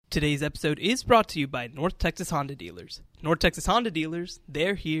Today's episode is brought to you by North Texas Honda Dealers. North Texas Honda Dealers,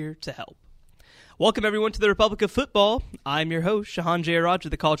 they're here to help. Welcome, everyone, to the Republic of Football. I'm your host, Shahan J. Roger,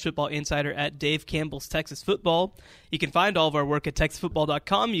 the college football insider at Dave Campbell's Texas Football. You can find all of our work at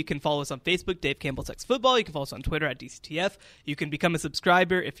texasfootball.com. You can follow us on Facebook, Dave Campbell Texas Football. You can follow us on Twitter at DCTF. You can become a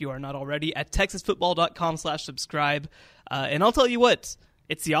subscriber, if you are not already, at texasfootball.com/subscribe. And I'll tell you what,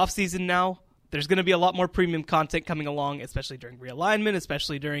 it's the off-season now. There's going to be a lot more premium content coming along, especially during realignment,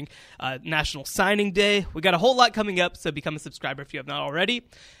 especially during National Signing Day. We got a whole lot coming up, so become a subscriber if you have not already.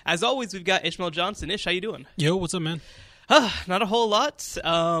 As always, we've got Ishmael Johnson. Ish, how you doing? Yo, what's up, man? Not a whole lot.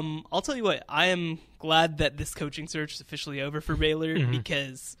 I'll tell you what, I am glad that this coaching search is officially over for Baylor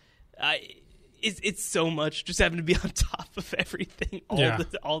because it's so much just having to be on top of everything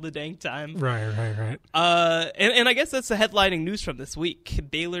all the dang time. Right. And I guess that's the headlining news from this week.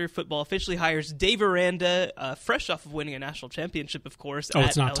 Baylor football officially hires Dave Aranda, fresh off of winning a national championship, of course. Oh,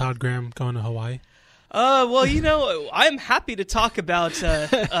 it's not Todd Graham going to Hawaii? Well, you know, I'm happy to talk about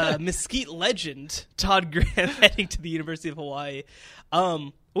Mesquite legend Todd Graham heading to the University of Hawaii,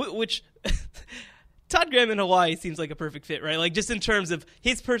 which Todd Graham in Hawaii seems like a perfect fit, right? Like, just in terms of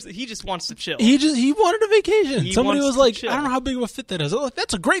his person, he just wants to chill. He wanted a vacation. Somebody was like, chill. I don't know how big of a fit that is. Oh,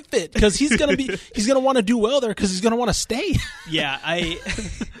 that's a great fit because he's gonna want to do well there because he's gonna want to stay. Yeah, they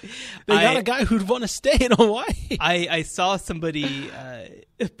got a guy who'd want to stay in Hawaii. I saw somebody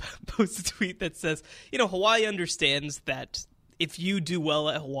post a tweet that says, you know, Hawaii understands that if you do well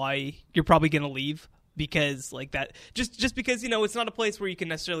at Hawaii, you're probably gonna leave. Because like that, just because, you know, it's not a place where you can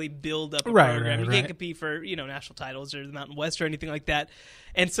necessarily build up a program. You can't compete for, you know, national titles or the Mountain West or anything like that.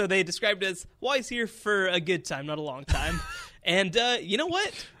 And so they described it as, well, he's here for a good time, not a long time. And you know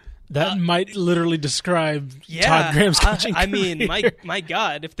what? That might literally describe Todd Graham's coaching career. I mean, my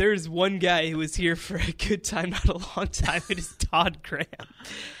God, if there's one guy who is here for a good time, not a long time, it is Todd Graham.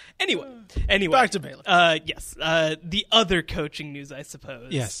 Anyway, back to Baylor. Yes. The other coaching news, I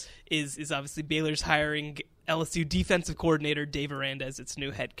suppose, yes, is obviously Baylor's hiring LSU defensive coordinator Dave Aranda as its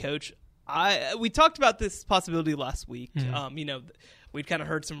new head coach. We talked about this possibility last week. You know, we'd kind of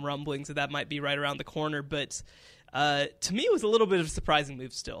heard some rumblings that might be right around the corner, but to me, it was a little bit of a surprising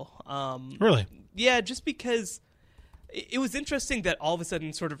move still. Really? Yeah, just because it was interesting that all of a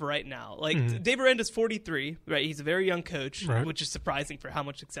sudden, sort of right now, like Dave Aranda's 43, right? He's a very young coach, which is surprising for how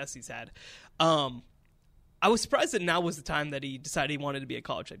much success he's had. I was surprised that now was the time that he decided he wanted to be a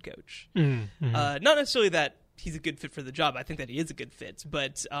college head coach. Not necessarily that he's a good fit for the job. I think that he is a good fit,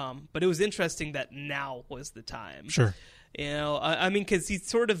 but it was interesting that now was the time. Sure. You know, I mean, because he's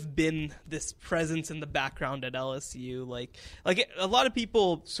sort of been this presence in the background at LSU. Like a lot of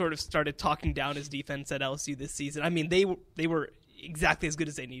people sort of started talking down his defense at LSU this season. I mean, they were exactly as good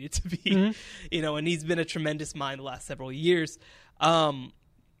as they needed to be. You know, and he's been a tremendous mind the last several years. What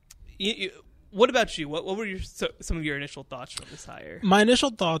about you? What were some of your initial thoughts from this hire? My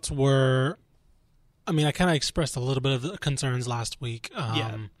initial thoughts were, I mean, I kind of expressed a little bit of concerns last week.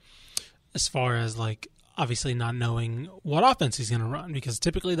 As far as like, obviously not knowing what offense he's going to run, because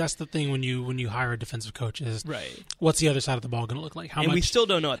typically that's the thing when you hire a defensive coach is what's the other side of the ball going to look like? We still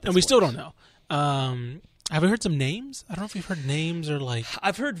don't know at this point. We still don't know. Have we heard some names? I don't know if you've heard names or like.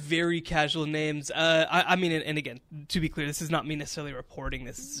 I've heard very casual names. I mean, and again, to be clear, this is not me necessarily reporting.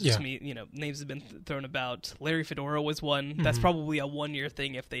 This is just me. You know, names have been thrown about. Larry Fedora was one. That's probably a 1-year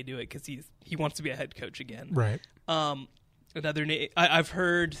thing if they do it because he wants to be a head coach again. Right. Another name I've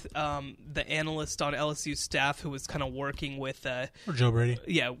heard, the analyst on LSU's staff who was kind of working with Joe Brady.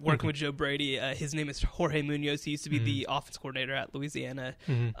 Yeah, working with Joe Brady. His name is Jorge Munoz. He used to be the offense coordinator at Louisiana.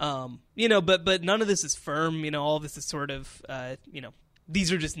 You know, but none of this is firm. You know, all of this is sort of you know, these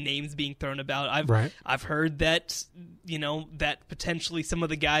are just names being thrown about. I've heard that, you know, that potentially some of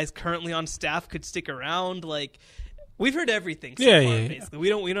the guys currently on staff could stick around. Like, we've heard everything so far, basically. We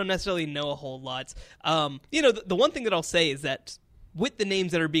don't necessarily know a whole lot. You know, the one thing that I'll say is that with the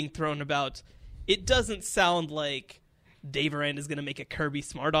names that are being thrown about, it doesn't sound like Dave Aranda is going to make a Kirby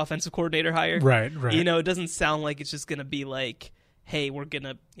Smart offensive coordinator hire. Right. You know, it doesn't sound like it's just going to be like, hey, we're going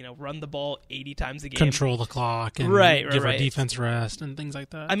to, you know, run the ball 80 times a game. Control the clock and give our defense rest and things like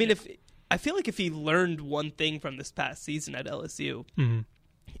that. I mean, I feel like if he learned one thing from this past season at LSU,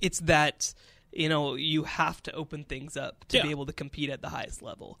 it's that, you know, you have to open things up to be able to compete at the highest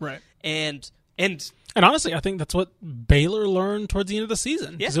level. Right. And honestly, I think that's what Baylor learned towards the end of the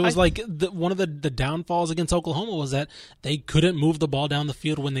season. Because it was one of the downfalls against Oklahoma was that they couldn't move the ball down the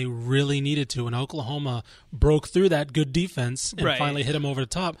field when they really needed to. And Oklahoma broke through that good defense and finally hit them over the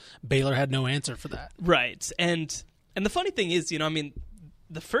top. Baylor had no answer for that. Right. And the funny thing is, you know, I mean,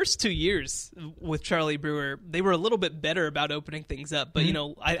 the first 2 years with Charlie Brewer, they were a little bit better about opening things up. But,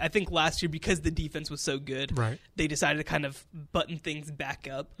 I think last year, because the defense was so good, they decided to kind of button things back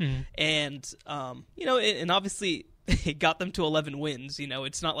up. And, and obviously it got them to 11 wins.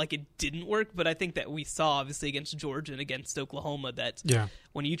 It's not like it didn't work, but I think that we saw, obviously, against Georgia and against Oklahoma, that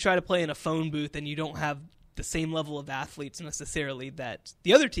when you try to play in a phone booth and you don't have the same level of athletes necessarily that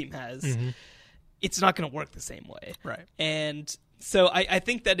the other team has, it's not going to work the same way. Right. And so I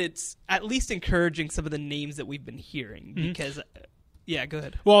think that it's at least encouraging some of the names that we've been hearing because, go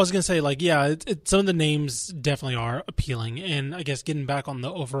ahead. Well, I was going to say, some of the names definitely are appealing. And I guess getting back on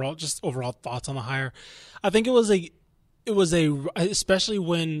the overall thoughts on the hire, I think it was especially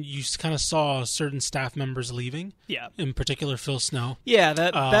when you kind of saw certain staff members leaving. Yeah. In particular, Phil Snow. Yeah,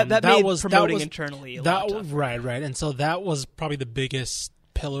 that made promoting internally a lot tougher. Right. And so that was probably the biggest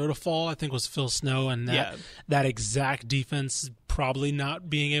pillar to fall, I think, was Phil Snow, and that exact defense probably not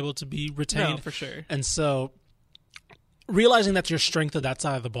being able to be retained. No, for sure. And so realizing that's your strength of that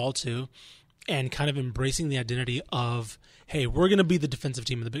side of the ball too, and kind of embracing the identity of, hey, we're going to be the defensive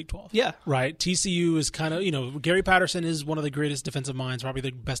team of the Big 12. Yeah. Right? TCU is kind of, Gary Patterson is one of the greatest defensive minds, probably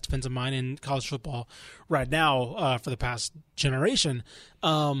the best defensive mind in college football right now for the past generation.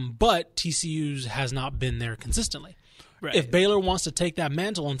 But TCU has not been there consistently. Right. If Baylor wants to take that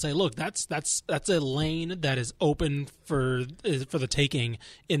mantle and say, look, that's a lane that is open for the taking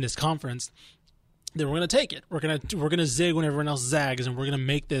in this conference, then we're going to take it. We're going to zig when everyone else zags, and we're going to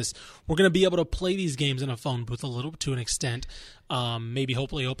make this. We're going to be able to play these games in a phone booth a little to an extent. Maybe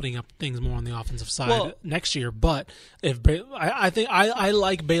hopefully opening up things more on the offensive side next year. But I think I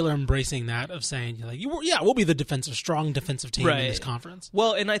like Baylor embracing that, of saying, we'll be the strong defensive team in this conference.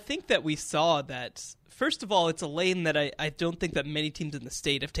 Well, and I think that we saw that. First of all, it's a lane that I don't think that many teams in the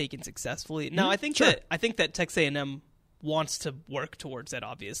state have taken successfully. Now, I think that Texas A&M wants to work towards that,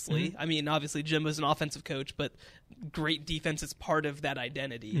 obviously. I mean, obviously, Jimbo's an offensive coach, but great defense is part of that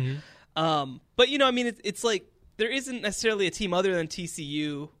identity. But, it's like there isn't necessarily a team other than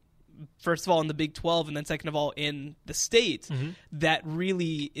TCU, first of all, in the Big 12, and then second of all, in the state, that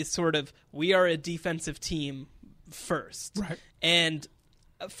really is sort of, we are a defensive team first. Right. And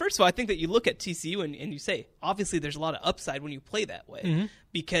first of all, I think that you look at TCU and you say, obviously, there's a lot of upside when you play that way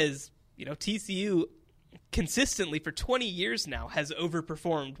because, TCU consistently for 20 years now has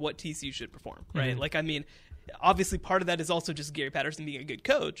overperformed what TCU should perform, right? Obviously part of that is also just Gary Patterson being a good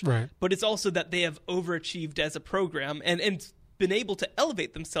coach, right? But it's also that they have overachieved as a program and been able to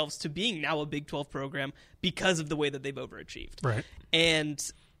elevate themselves to being now a Big 12 program because of the way that they've overachieved. Right. And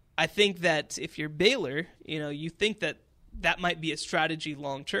I think that if you're Baylor, you think that might be a strategy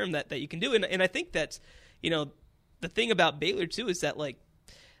long term that you can do. And I think that, the thing about Baylor too is that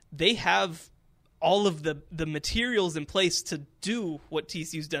they have all of the materials in place to do what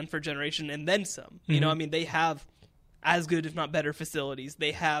TCU's done for a generation and then some. They have as good, if not better, facilities.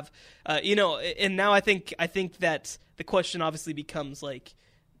 They have, and now I think that the question obviously becomes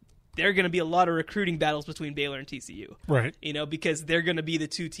there are going to be a lot of recruiting battles between Baylor and TCU, right? Because they're going to be the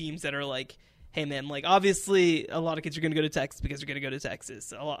two teams that are hey man, obviously a lot of kids are going to go to Texas because they're going to go to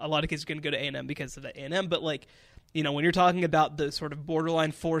Texas. A lot of kids are going to go to A&M because of the A&M, but when you're talking about the sort of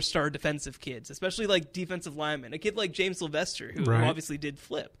borderline 4-star defensive kids, especially defensive linemen, a kid like James Sylvester, who obviously did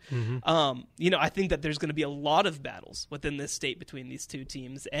flip, I think that there's going to be a lot of battles within this state between these two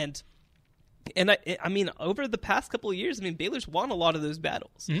teams. And I mean, over the past couple of years, Baylor's won a lot of those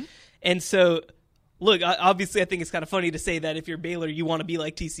battles. And so, look, obviously I think it's kind of funny to say that if you're Baylor, you want to be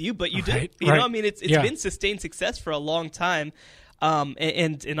like TCU, but you do. It's been sustained success for a long time.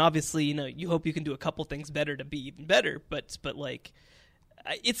 And obviously, you hope you can do a couple things better to be even better, but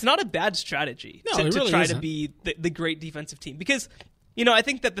it's not a bad strategy to try to be the great defensive team because, I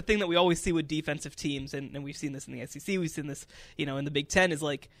think that the thing that we always see with defensive teams, and we've seen this in the SEC, we've seen this, in the Big Ten, is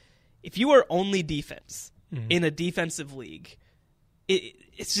if you are only defense in a defensive league,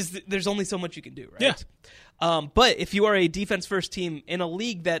 it's just, there's only so much you can do, right? Yeah. But if you are a defense first team in a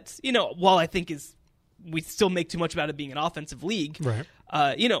league that, while I think we still make too much about it being an offensive league. Right.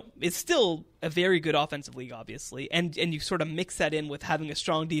 It's still a very good offensive league, obviously, and you sort of mix that in with having a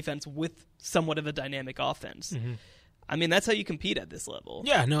strong defense with somewhat of a dynamic offense. That's how you compete at this level.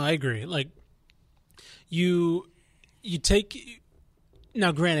 Yeah, no, I agree. You take.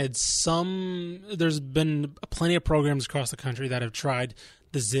 Now, granted, there's been plenty of programs across the country that have tried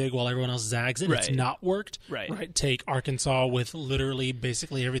the zig while everyone else zags, and it's not worked. Right. Take Arkansas with literally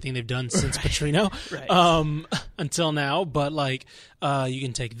basically everything they've done since Petrino until now. But like you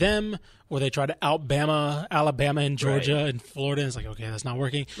can take them, where they try to out-Bama Alabama and Georgia and Florida. And it's like, okay, that's not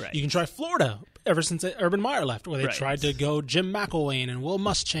working. Right. You can try Florida ever since Urban Meyer left, where they tried to go Jim McElwain and Will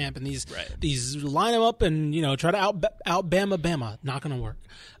Muschamp and these line them up and try to out-Bama Bama. Not going to work.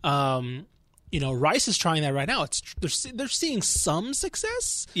 Rice is trying that right now. They're seeing some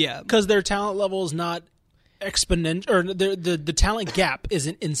success. Yeah, because their talent level is not exponential, or the talent gap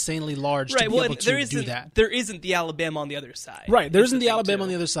isn't insanely large to be able to do that. There isn't the Alabama on the other side. Right, there isn't the Alabama on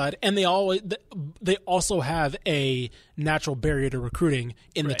the other side, and they also have a natural barrier to recruiting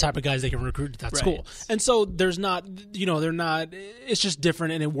in the type of guys they can recruit at that school. And so there's not, they're not. It's just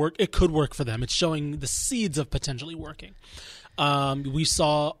different, and it could work for them. It's showing the seeds of potentially working. We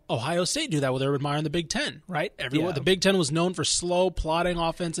saw Ohio State do that with Urban Meyer in the Big Ten, right? The Big Ten was known for slow, plodding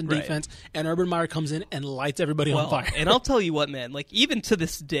offense and defense, and Urban Meyer comes in and lights everybody on fire. And I'll tell you what, man, like even to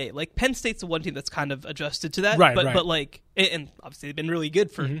this day, like Penn State's the one team that's kind of adjusted to that, but like, and obviously they've been really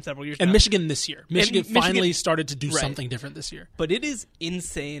good for several years now. And Michigan this year. Michigan finally started to do something different this year. But it is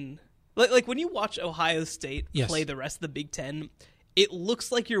insane. Like when you watch Ohio State play the rest of the Big Ten, it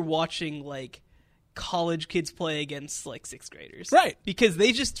looks like you're watching like college kids play against like sixth graders, right? Because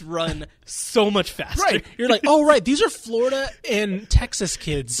they just run so much faster. Right, you're like, oh, right, these are Florida and Texas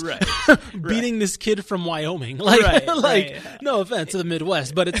kids, beating this kid from Wyoming. Like, no offense to the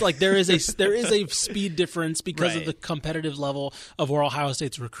Midwest, but it's like there is a speed difference because of the competitive level of where Ohio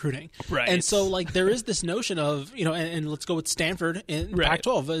State's recruiting. Right, and so like there is this notion of and let's go with Stanford in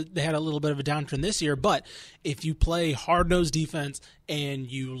Pac-12. They had a little bit of a downturn this year, but if you play hard-nosed defense and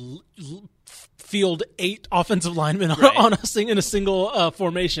you field 8 offensive linemen on in a single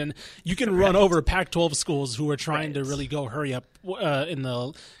formation, you can run over Pac-12 schools who are trying to really go hurry up in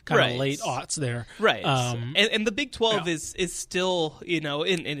the kind of late aughts there. Right. And the Big 12 is still, and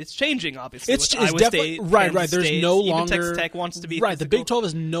it's changing, obviously. It's Iowa definitely, State, right. Kansas There's State, no even longer. Texas Tech wants to be right. physical. The Big 12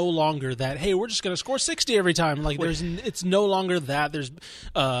 is no longer that, hey, we're just going to score 60 every time. Like, it's no longer that. There's,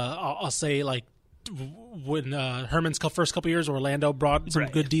 I'll say, like, when Herman's first couple years, Orlando brought some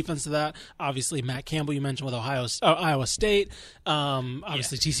good defense to that. Obviously, Matt Campbell, you mentioned with Iowa State.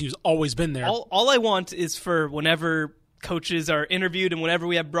 Obviously, TCU's always been there. All I want is for whenever coaches are interviewed and whenever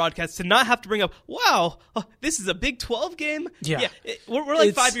we have broadcasts to not have to bring up, wow, this is a Big 12 game? Yeah. We're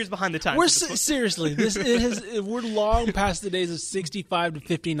like 5 years behind the times. Seriously, we're long past the days of 65 to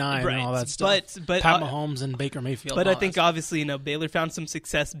 59 and all that stuff. But Pat Mahomes and Baker Mayfield. But I think obviously, Baylor found some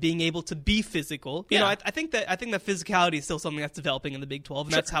success being able to be physical. I think that physicality is still something that's developing in the Big 12,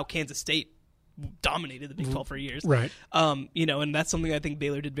 and that's how Kansas State dominated the Big 12 for years, right? And that's something I think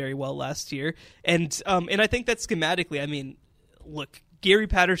Baylor did very well last year, and I think that schematically, I mean, look, Gary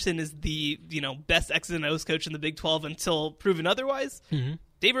Patterson is the best X's and O's coach in the Big 12 until proven otherwise. Mm-hmm.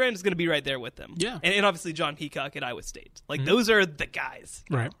 Dave Aranda is going to be right there with them, and obviously John Peacock at Iowa State, like those are the guys,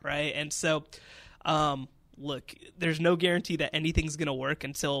 right? And so, look, there's no guarantee that anything's going to work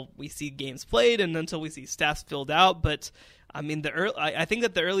until we see games played and until we see staffs filled out, but. I mean, I think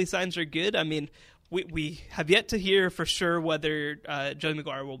that the early signs are good. I mean, we have yet to hear for sure whether Joey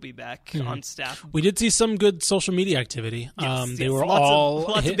McGuire will be back on staff. We did see some good social media activity. They were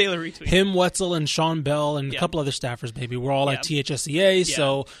lots of Baylor retweets. Him, Wetzel, and Sean Bell, and a couple other staffers maybe were all at THSCA.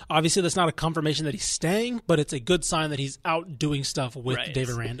 So obviously that's not a confirmation that he's staying, but it's a good sign that he's out doing stuff with Dave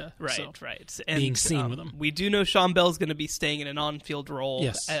Aranda. Right. And being seen with him. We do know Sean Bell's going to be staying in an on-field role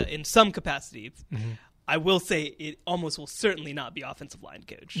in some capacity. Mm-hmm. I will say it almost will certainly not be offensive line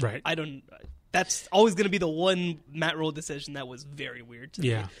coach. Right. That's always going to be the one Matt Rule decision that was very weird to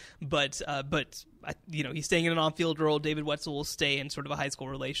me. But he's staying in an on-field role. David Wetzel will stay in sort of a high school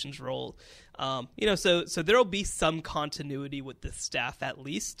relations role. So there'll be some continuity with the staff at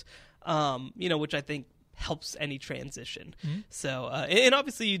least. Which I think helps any transition. Mm-hmm. So and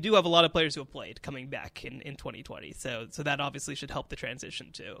obviously you do have a lot of players who have played coming back in 2020. So that obviously should help the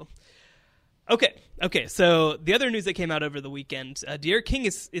transition too. Okay. So the other news that came out over the weekend, De'Aaron King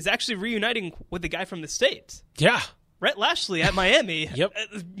is actually reuniting with the guy from the state. Yeah. Rhett Lashley at Miami.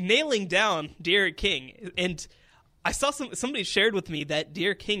 Nailing down De'Aaron King. And I saw somebody shared with me that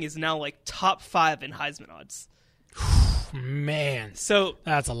De'Aaron King is now like top 5 in Heisman odds. Man. So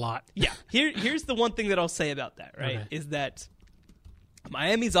that's a lot. Yeah. Here's the one thing that I'll say about that, right? Is that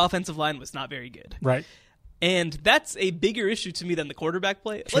Miami's offensive line was not very good. Right. And that's a bigger issue to me than the quarterback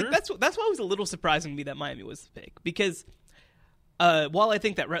play. Sure. Like that's why it was a little surprising to me that Miami was the pick. Because while I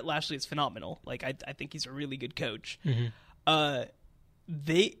think that Rhett Lashley is phenomenal, like I think he's a really good coach,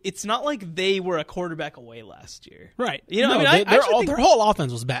 it's not like they were a quarterback away last year. Right. You know, no, their whole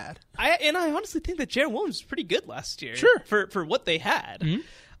offense was bad. I honestly think that Jaron Williams was pretty good last year. Sure. For what they had.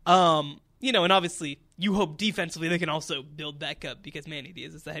 Mm-hmm. You know, and obviously you hope defensively they can also build back up because Manny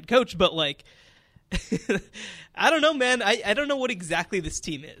Diaz is the head coach, but like I don't know, man. I don't know what exactly this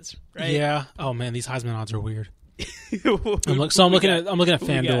team is, right? Yeah. Oh man, these Heisman odds are weird. I'm looking at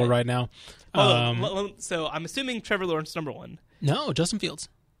FanDuel right now. So I'm assuming Trevor Lawrence number 1. No, Justin Fields.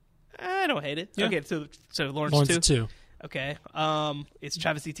 I don't hate it. Yeah. Okay, so Lawrence 2. Okay. Is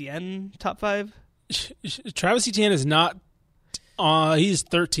Travis Etienne top 5? Travis Etienne is not. He's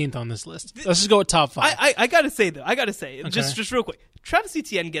 13th on this list. Let's just go with top 5. I gotta say though. Okay. Just real quick. Travis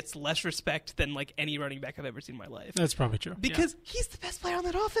Etienne gets less respect than like any running back I've ever seen in my life. That's probably true. Because he's the best player on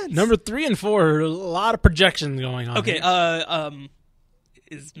that offense. Number 3 and 4, a lot of projections going on. Okay. Here.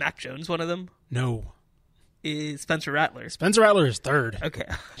 Is Mac Jones one of them? No. Is Spencer Rattler? Spencer Rattler is 3rd. Okay.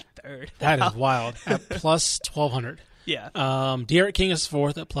 3rd. That is wild. At plus 1,200. Yeah. De'Aaron King is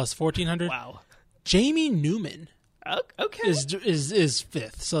 4th at plus 1,400. Wow. Jamie Newman. Okay. Is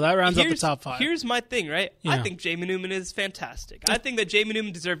 5th, so that rounds up the top 5. Here's my thing, right? Yeah. I think Jamie Newman is fantastic. I think that Jamie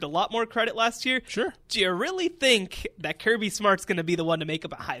Newman deserved a lot more credit last year. Sure. Do you really think that Kirby Smart's going to be the one to make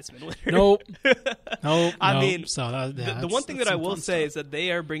up a Heisman winner? Nope. I mean, so the one thing that I will say is that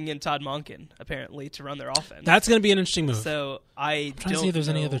they are bringing in Todd Monken, apparently, to run their offense. That's going to be an interesting move. So I'm trying to see if there's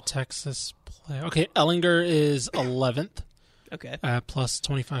any other Texas player. Okay, Ellinger is 11th. Okay. Plus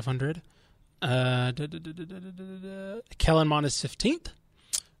 2,500. Kellen Mond is 15th.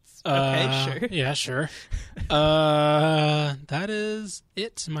 Okay, sure. Yeah, sure. That is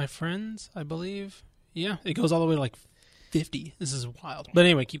it, my friends, I believe. Yeah, it goes all the way to like 50. This is wild. But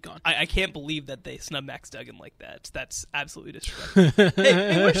anyway, keep going. I can't believe that they snub Max Duggan like that. That's absolutely disrespectful.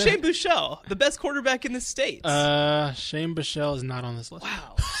 hey, where's Shane Buechele, the best quarterback in the state? Shane Buechele is not on this list.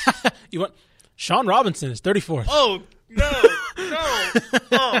 Wow. You want Sean Robinson is 34th. Oh, no.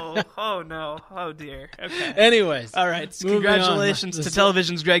 Oh, no. Oh, dear. Okay. Anyways. All right. Congratulations to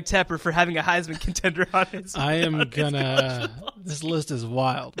Television's Greg Tepper for having a Heisman contender on his This list is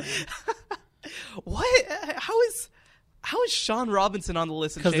wild, man. What? How is Sean Robinson on the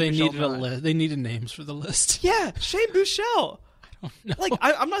list? Because they needed a list. They needed names for the list. Yeah. Shane Buechele. I don't know. Like,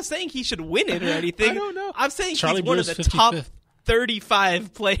 I'm not saying he should win it or anything. I don't know. I'm saying Charlie he's one Brewer's of the 55th. top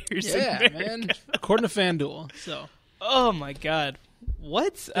 35 players yeah, in America. Man. According to FanDuel. So. Oh my God!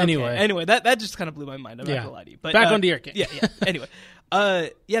 What? Okay. Anyway, that just kind of blew my mind. I'm not gonna lie to you. But back on De'Aaron King. Yeah. Anyway,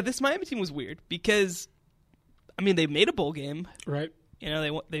 this Miami team was weird because, I mean, they made a bowl game, right? You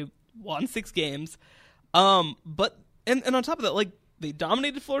know, they won 6 games, but and on top of that, like they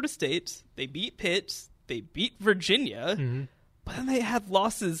dominated Florida State, they beat Pitt, they beat Virginia, but then they had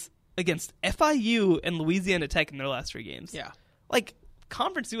losses against FIU and Louisiana Tech in their last 3 games. Yeah, like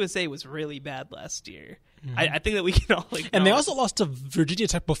Conference USA was really bad last year. I think that we can all acknowledge. And they also lost to Virginia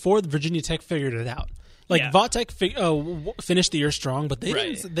Tech before Virginia Tech figured it out. Like, Vautech finished the year strong, but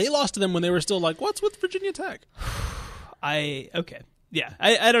they lost to them when they were still like, what's with Virginia Tech? I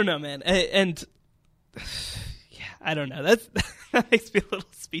don't know, man. I don't know. That makes me a little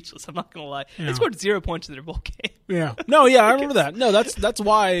speechless. I'm not going to lie. Yeah. They scored 0 points in their bowl game. Yeah. No, yeah, I remember that. No, that's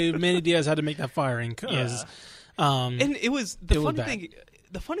why Manny Diaz had to make that firing. And it was the funny thing.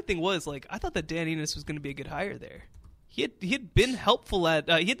 The funny thing was, like, I thought that Dan Enos was going to be a good hire there. He had been helpful at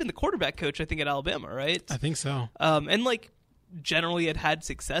he had been the quarterback coach, I think, at Alabama, right? I think so. And like generally had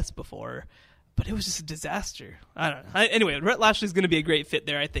success before, but it was just a disaster. I don't know. Anyway, Rhett Lashley's going to be a great fit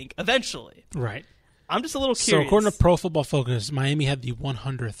there, I think, eventually. Right. I'm just a little curious. So according to Pro Football Focus, Miami had the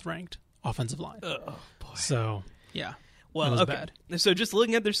 100th ranked offensive line. Oh boy. So yeah. Well, okay. Bad. So just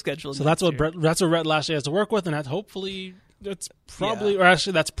looking at their schedule. So that's what Rhett Lashley has to work with, and that's hopefully. That's probably, or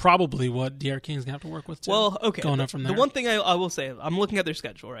actually, that's probably what De'Aaron King's gonna have to work with too. Well, okay. Going up from there. The one thing I will say, I'm looking at their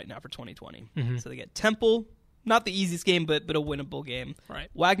schedule right now for 2020. So they get Temple, not the easiest game, but a winnable game. Right.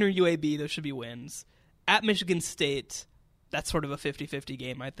 Wagner, UAB, those should be wins. At Michigan State, that's sort of a 50-50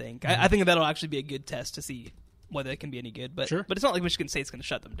 game, I think. I think that'll actually be a good test to see whether it can be any good. But sure. But it's not like Michigan State's going to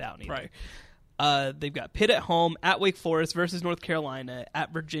shut them down either. Right. They've got Pitt at home, at Wake Forest versus North Carolina,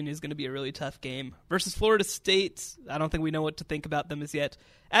 at Virginia is going to be a really tough game. Versus Florida State, I don't think we know what to think about them as yet.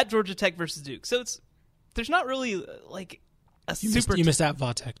 At Georgia Tech versus Duke. So there's not really like a super... You missed at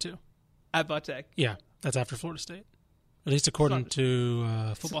Vautech too. At Vautech? Yeah, that's after Florida State. At least according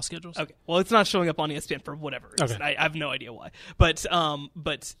to football schedules. Okay, well, it's not showing up on ESPN for whatever reason. Okay. I have no idea why. But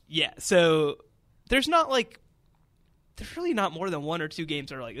yeah, so there's not like... There's really not more than 1 or 2 games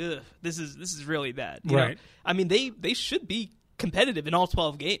that are like, ugh, this is really bad. You right. know? I mean, they should be competitive in all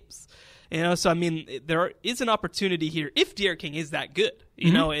 12 games. So I mean, there is an opportunity here if D'Eriq King is that good,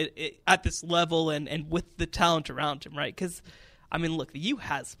 at this level and with the talent around him, right? Because I mean, look, the U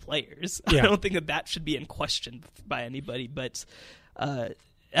has players. Yeah. I don't think that should be in question by anybody, but I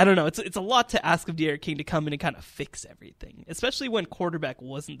don't know. It's a lot to ask of D'Eriq King to come in and kind of fix everything, especially when quarterback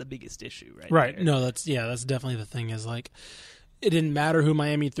wasn't the biggest issue, right? Right. There. No, that's definitely the thing. Is like it didn't matter who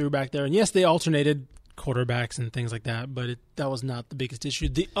Miami threw back there, and yes, they alternated quarterbacks and things like that, but that was not the biggest issue.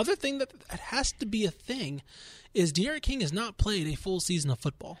 The other thing that has to be a thing is D'Eriq King has not played a full season of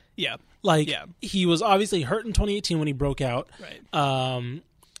football. Yeah. He was obviously hurt in 2018 when he broke out. Right.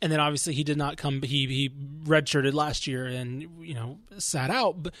 And then obviously he did not come. He redshirted last year and sat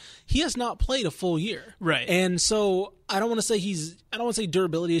out. But he has not played a full year. Right. And so I don't want to say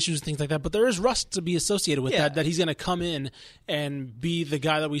durability issues and things like that. But there is rust to be associated with that he's going to come in and be the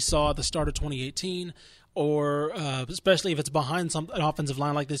guy that we saw at the start of 2018. Or especially if it's behind an offensive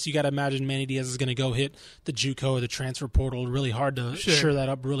line like this, you got to imagine Manny Diaz is going to go hit the JUCO or the transfer portal really hard to shore that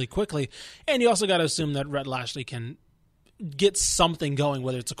up really quickly. And you also got to assume that Rhett Lashley can get something going,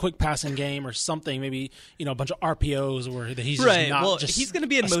 whether it's a quick passing game or something, maybe a bunch of RPOs or that he's just not just he's going to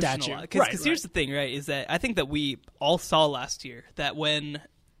be emotional because here's the thing, right? Is that I think that we all saw last year that when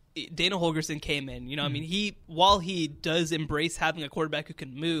Dana Holgorsen came in, I mean, while he does embrace having a quarterback who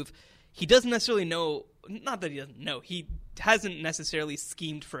can move, he doesn't necessarily know. Not that he doesn't know. He hasn't necessarily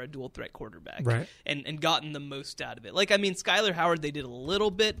schemed for a dual threat quarterback and gotten the most out of it. Like, I mean, Skyler Howard, they did a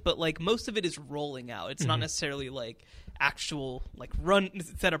little bit, but like most of it is rolling out. It's not necessarily like actual like run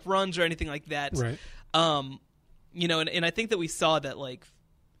set up runs or anything like that. Right. And I think that we saw that like,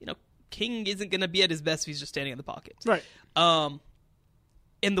 King isn't going to be at his best if he's just standing in the pocket. Right. And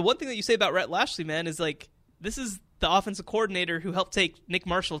the one thing that you say about Rhett Lashley, man, is like this is the offensive coordinator who helped take Nick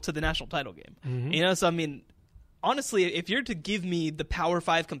Marshall to the national title game. Mm-hmm. So I mean, honestly, if you're to give me the Power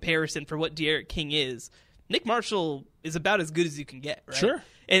 5 comparison for what D'Eriq King is, Nick Marshall is about as good as you can get, right? Sure.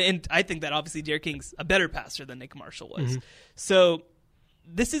 And I think that obviously D'Eriq King's a better passer than Nick Marshall was. Mm-hmm. So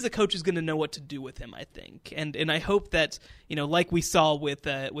this is a coach who's going to know what to do with him, I think. And I hope that, like we saw with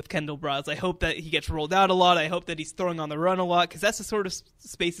Kendall Braz, I hope that he gets rolled out a lot. I hope that he's throwing on the run a lot because that's the sort of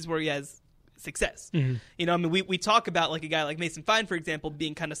spaces where he has success. Mm-hmm. I mean, we talk about like a guy like Mason Fine, for example,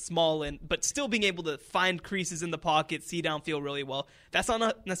 being kind of small but still being able to find creases in the pocket, see downfield really well. That's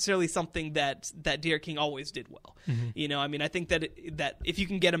not necessarily something that D'Eriq King always did well. Mm-hmm. I mean, I think that if you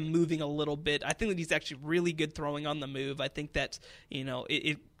can get him moving a little bit, I think that he's actually really good throwing on the move. I think that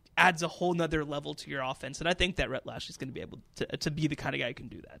it adds a whole nother level to your offense, and I think that Rhett Lashley's going to be able to be the kind of guy who can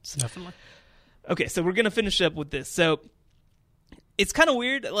do that. Definitely. Okay, so we're going to finish up with this. So it's kind of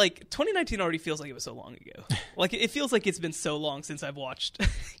weird. Like 2019 already feels like it was so long ago. Like it feels like it's been so long since I've watched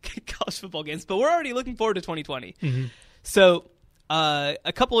college football games, but we're already looking forward to 2020. Mm-hmm. So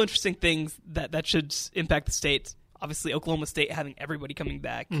a couple interesting things that should impact the state. Obviously, Oklahoma State having everybody coming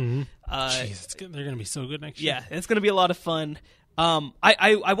back. Mm-hmm. Jeez, they're going to be so good next year. Yeah, it's going to be a lot of fun.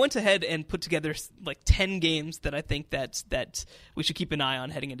 I went ahead and put together like 10 games that I think that we should keep an eye on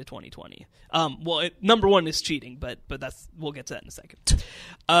heading into 2020. Number one is cheating, but we'll get to that in a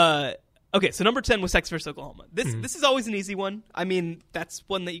second. Okay, so number 10 was Texas versus Oklahoma. This is always an easy one. I mean, that's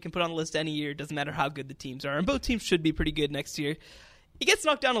one that you can put on the list any year. It doesn't matter how good the teams are, and both teams should be pretty good next year. It gets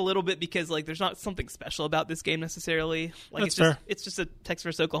knocked down a little bit because like there's not something special about this game necessarily. Like it's just a Texas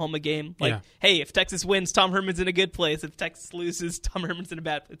versus Oklahoma game. Like, hey, if Texas wins, Tom Herman's in a good place. If Texas loses, Tom Herman's in a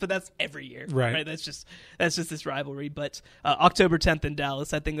bad place. But that's every year, right? That's just this rivalry. But October 10th in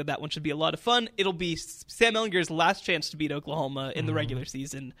Dallas, I think that one should be a lot of fun. It'll be Sam Ehlinger's last chance to beat Oklahoma in the regular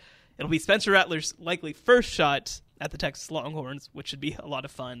season. It'll be Spencer Rattler's likely first shot at the Texas Longhorns, which should be a lot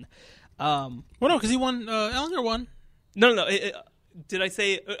of fun. Well, no, because he won. Ehlinger won. No. Did I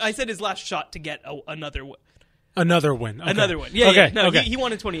say? I said his last shot to get another win. Another win. Okay. Another win. Yeah. Okay. Yeah. No, okay. He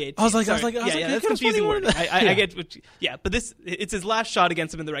won in 2018. I was like, that's confusing word. I get. But it's his last shot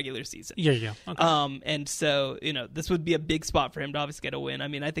against him in the regular season. Yeah. Okay. And so this would be a big spot for him to obviously get a win. I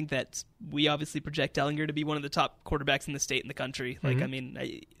mean, I think that we obviously project Ehlinger to be one of the top quarterbacks in the state and the country. Like, I mean,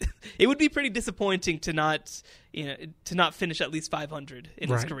 it would be pretty disappointing to not finish at least 500 in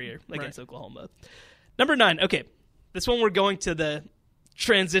his career against Oklahoma. Number 9. Okay. This one we're going to the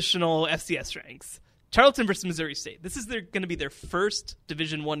transitional FCS ranks. Tarleton versus Missouri State. This is going to be their first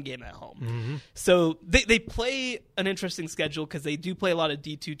Division I game at home. Mm-hmm. So they play an interesting schedule because they do play a lot of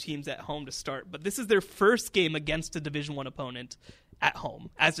D2 teams at home to start. But this is their first game against a Division I opponent at home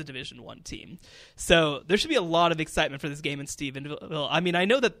as a Division I team. So there should be a lot of excitement for this game in Stephenville. I mean, I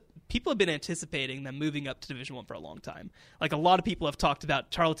know that people have been anticipating them moving up to Division I for a long time. Like, a lot of people have talked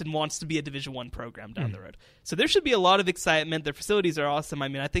about Tarleton wants to be a Division I program down the road. So there should be a lot of excitement. Their facilities are awesome. I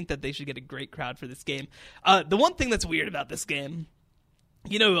mean, I think that they should get a great crowd for this game. The one thing that's weird about this game,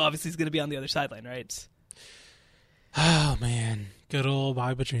 obviously is going to be on the other sideline, right? Oh, man. Good old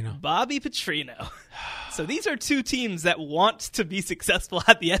Bobby Petrino. Bobby Petrino. So these are two teams that want to be successful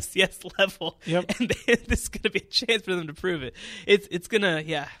at the FCS level. Yep. And this is going to be a chance for them to prove it. It's going to,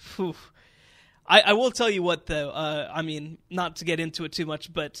 yeah. Whew. I will tell you what, though. I mean, not to get into it too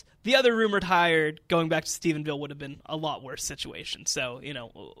much, but the other rumored hire going back to Stephenville would have been a lot worse situation. So,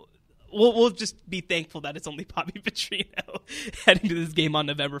 We'll just be thankful that it's only Bobby Petrino heading to this game on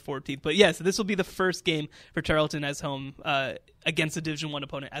November 14th. But yeah, so this will be the first game for Tarleton as home against a Division I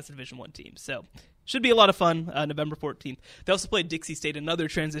opponent as a Division I team. So should be a lot of fun, November 14th. They also play Dixie State, another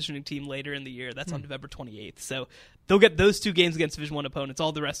transitioning team later in the year. That's on November 28th. So they'll get those two games against Division I opponents.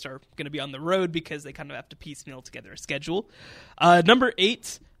 All the rest are going to be on the road because they kind of have to piecemeal together a schedule. Number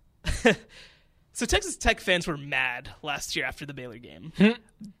 8. So Texas Tech fans were mad last year after the Baylor game.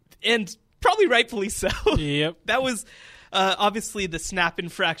 And probably rightfully so. Yep. That was obviously the snap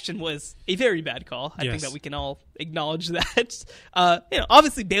infraction was a very bad call. I Yes. think that we can all acknowledge that.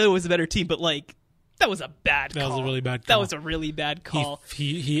 Obviously Baylor was a better team, but that was a bad call. That was a really bad call. That was a really bad call.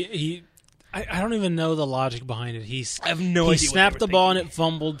 I don't even know the logic behind it. I have no idea. He snapped the ball and it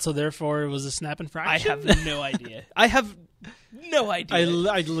fumbled, so therefore it was a snap infraction. I have no idea. I have no idea.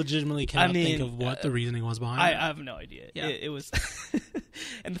 I legitimately cannot think of what the reasoning was behind it. I have no idea. Yeah. It was.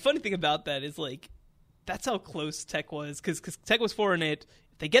 And the funny thing about that is, that's how close Tech was, because Tech was 4-8.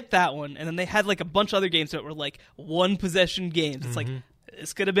 They get that one, and then they had a bunch of other games that were one possession games. It's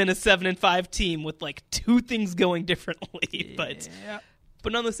this could have been a 7-5 team with two things going differently, but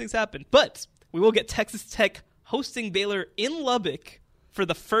none of those things happened. But we will get Texas Tech hosting Baylor in Lubbock for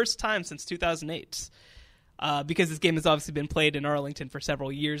the first time since 2008. Because this game has obviously been played in Arlington for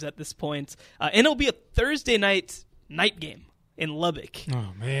several years at this point. And it'll be a Thursday night game in Lubbock.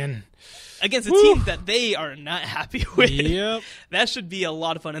 Oh, man. Against a team that they are not happy with. Yep. That should be a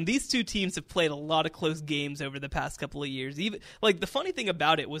lot of fun. And these two teams have played a lot of close games over the past couple of years. Even the funny thing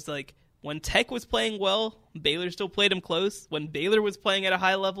about it was when Tech was playing well, Baylor still played them close. When Baylor was playing at a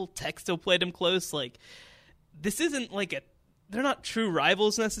high level, Tech still played them close. This isn't they're not true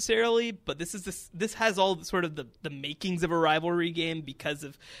rivals necessarily, but this has all sort of the makings of a rivalry game because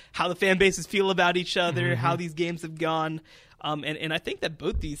of how the fan bases feel about each other, how these games have gone. And I think that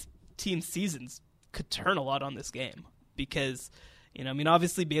both these teams' seasons could turn a lot on this game because,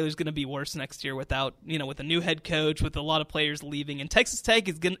 obviously Baylor's going to be worse next year without, with a new head coach, with a lot of players leaving, and Texas Tech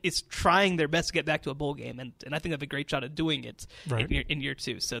is trying their best to get back to a bowl game, and I think they have a great shot at doing it in year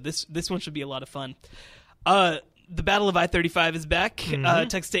 2. So this one should be a lot of fun. The Battle of I-35 is back.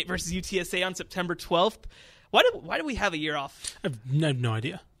 Texas State versus UTSA on September 12th. Why do we have a year off? I have no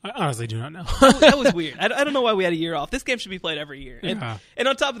idea. I honestly do not know. That was weird. I don't know why we had a year off. This game should be played every year. And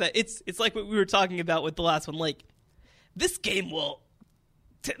on top of that, it's like what we were talking about with the last one. This game will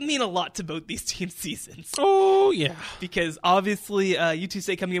mean a lot to both these teams' seasons. Oh, yeah. Because obviously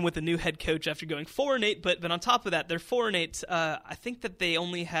UTSA coming in with a new head coach after going 4-8, but on top of that, they're 4-8. I think that they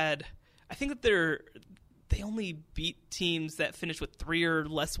only beat teams that finished with 3 or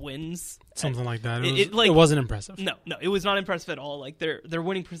less wins. Something like that. It wasn't impressive. No, it was not impressive at all. Their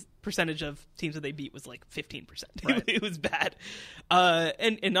winning percentage of teams that they beat was 15%. Right. It was bad.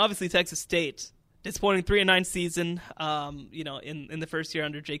 And obviously Texas State, disappointing 3-9 season. In the first year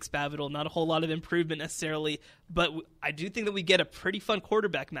under Jake Spavital, not a whole lot of improvement necessarily, but I do think that we get a pretty fun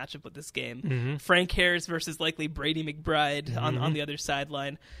quarterback matchup with this game. Frank Harris versus likely Brady McBride on the other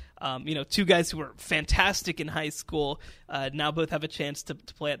sideline. Two guys who were fantastic in high school now both have a chance to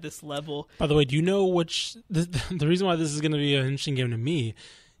play at this level. By the way, do you know the reason why this is going to be an interesting game to me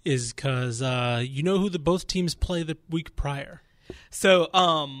is because you know who both teams play the week prior? So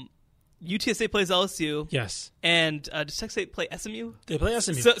UTSA plays LSU. Yes. And does Texas State play SMU? They play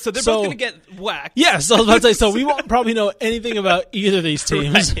SMU. So they're both going to get whacked. Yes, I was about to say, so we won't probably know anything about either of these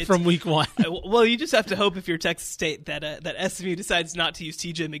teams from week 1. Well, you just have to hope if you're Texas State that SMU decides not to use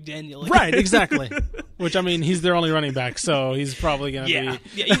TJ McDaniel. Right, exactly. Which, he's their only running back, so he's probably going to be...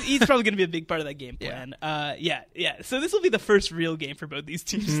 Yeah, he's probably going to be a big part of that game plan. Yeah. So this will be the first real game for both these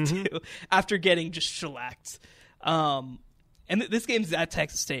teams, too, after getting just shellacked. And this game's at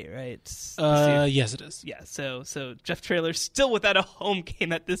Texas State, right? Yes, it is. Yeah, so Jeff Traylor's still without a home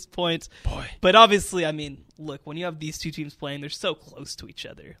game at this point. Boy. But obviously, look, when you have these two teams playing, they're so close to each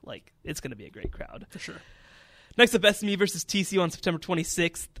other. It's going to be a great crowd. For sure. Next up, SMU versus TCU on September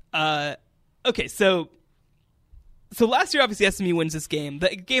 26th. Okay, so So last year, obviously, SMU wins this game.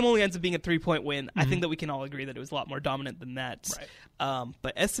 The game only ends up being a 3-point win. I think that we can all agree that it was a lot more dominant than that. Right.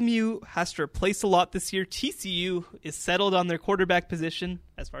 But SMU has to replace a lot this year. TCU is settled on their quarterback position,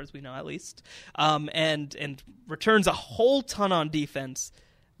 as far as we know at least, and returns a whole ton on defense.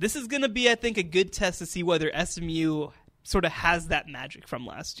 This is going to be, I think, a good test to see whether SMU sort of has that magic from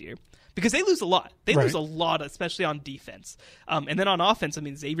last year. Because they lose a lot. They lose a lot, especially on defense. And then on offense, I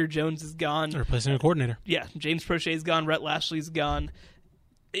mean, Xavier Jones is gone. They're replacing a coordinator. Yeah, James Prochet's gone. Rhett Lashley's gone.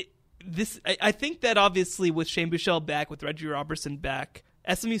 I think that obviously with Shane Buechele back, with Reggie Robertson back,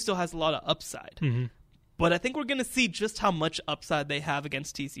 SMU still has a lot of upside. Mm-hmm. But I think we're going to see just how much upside they have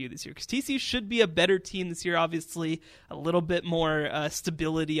against TCU this year. Because TCU should be a better team this year, obviously. A little bit more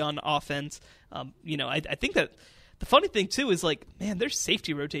stability on offense. I think that the funny thing, too, is, like, man, their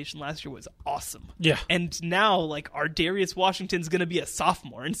safety rotation last year was awesome. Yeah. And now, like, our Darius Washington's going to be a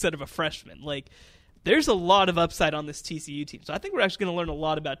sophomore instead of a freshman. Like, there's a lot of upside on this TCU team. So I think we're actually going to learn a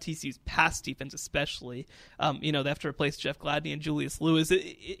lot about TCU's pass defense, especially. They have to replace Jeff Gladney and Julius Lewis.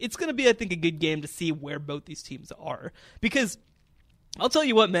 It's going to be, I think, a good game to see where both these teams are. Because I'll tell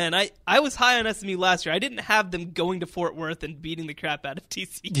you what, man, I was high on SMU last year. I didn't have them going to Fort Worth and beating the crap out of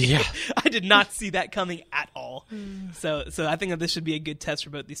TCU. Yeah. I did not see that coming at all. So I think that this should be a good test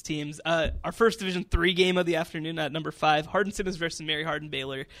for both these teams. Our first Division III game of the afternoon at number 5, Hardin-Simmons versus Mary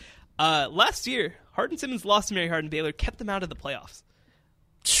Hardin-Baylor. Last year, Hardin-Simmons lost to Mary Hardin-Baylor, kept them out of the playoffs.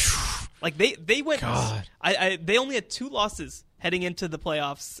 Like, they went... God. They only had 2 losses heading into the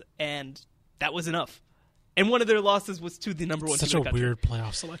playoffs, and that was enough. And one of their losses was to the number 1 team in the country. Such a weird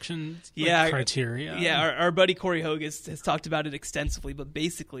playoff selection criteria. Yeah, our buddy Corey Hogue has talked about it extensively, but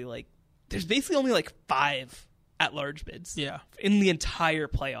basically, like, there's basically only, like, 5 at-large bids in the entire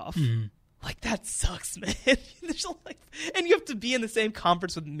playoff. Mm-hmm. Like, that sucks, man. And you have to be in the same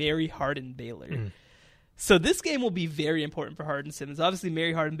conference with Mary Hardin-Baylor. Mm. So this game will be very important for Hardin-Simmons. Obviously,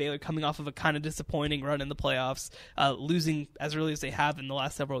 Mary Hardin-Baylor coming off of a kind of disappointing run in the playoffs, losing as early as they have in the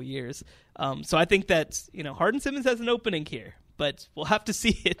last several years. So I think that Hardin-Simmons has an opening here, but we'll have to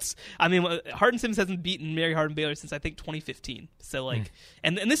see it. I mean, Hardin-Simmons hasn't beaten Mary Hardin-Baylor since I think 2015. So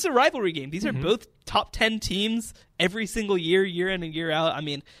and this is a rivalry game. These are both top 10 teams every single year in and year out. I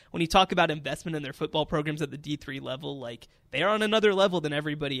mean, when you talk about investment in their football programs at the D3 level, like, they are on another level than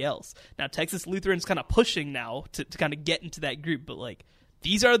everybody else. Now, Texas Lutheran's kind of pushing now to kind of get into that group, but, like,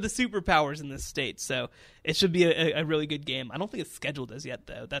 these are the superpowers in this state, so it should be a really good game. I don't think it's scheduled as yet,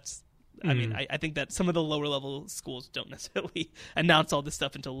 though. I mean, I think that some of the lower-level schools don't necessarily announce all this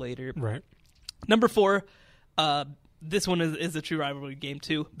stuff until later. Right. Number 4, this one is a true rivalry game,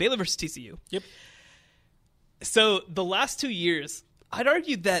 too. Baylor versus TCU. Yep. So the last 2 years, I'd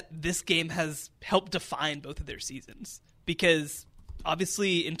argue that this game has helped define both of their seasons. Because,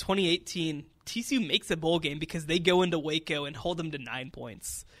 obviously, in 2018, TCU makes a bowl game because they go into Waco and hold them to 9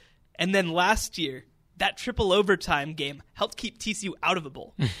 points. And then last year, that triple overtime game helped keep TCU out of a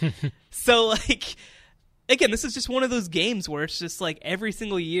bowl. So, like, again, this is just one of those games where it's just like every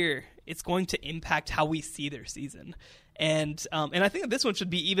single year it's going to impact how we see their season. And I think that this one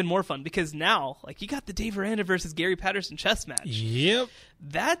should be even more fun because now, like, you got the Dave Aranda versus Gary Patterson chess match. Yep.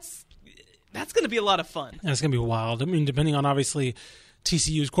 That's going to be a lot of fun. And it's going to be wild. I mean, depending on, obviously,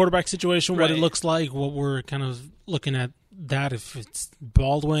 TCU's quarterback situation, what it looks like, what we're kind of looking at that, if it's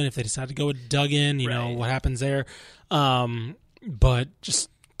Baldwin, if they decide to go with Duggan, you know, what happens there. But just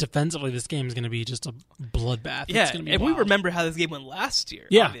defensively, this game is going to be just a bloodbath. Yeah, it's going to be and wild. we remember how this game went last year,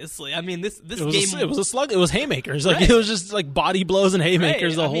 obviously. I mean, this game... It was a slug. It was haymakers. Like, it was just, like, body blows and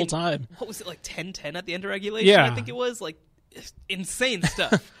haymakers the whole time. What was it, like 10-10 at the end of regulation? Yeah. I think it was, like, insane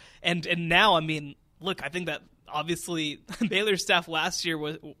stuff. And now, I mean, look, I think that obviously Baylor's staff last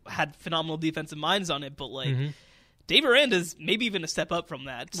year had phenomenal defensive minds on it, but like Dave Aranda's maybe even a step up from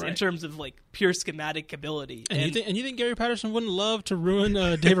that in terms of like pure schematic ability. And you think Gary Patterson wouldn't love to ruin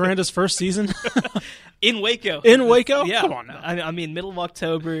Dave Aranda's first season in Waco? In Waco, yeah. Come on now. I mean, middle of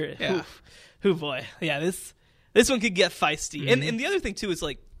October. Yeah. Who boy, yeah. This one could get feisty. And the other thing too is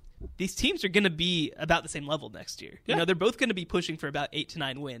like, these teams are going to be about the same level next year. Yeah. You know, they're both going to be pushing for about 8 to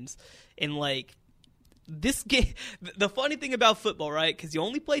 9 wins. And like this game, the funny thing about football, right? Because you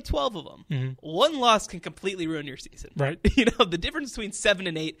only play 12 of them. One loss can completely ruin your season. Right. You know, the difference between 7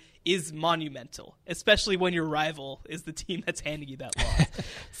 and 8 is monumental, especially when your rival is the team that's handing you that loss.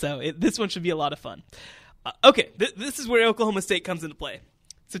 So this one should be a lot of fun. Okay, this is where Oklahoma State comes into play.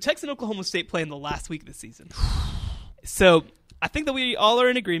 So Texas and Oklahoma State play in the last week of the season. So I think that we all are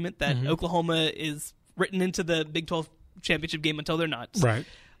in agreement that Oklahoma is written into the Big 12 championship game until they're not. Right.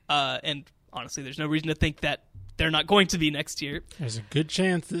 And honestly, there's no reason to think that they're not going to be next year. There's a good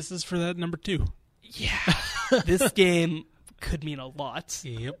chance this is for that number 2. Yeah. This game could mean a lot.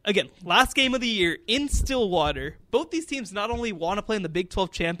 Yep. Again, last game of the year in Stillwater. Both these teams not only want to play in the Big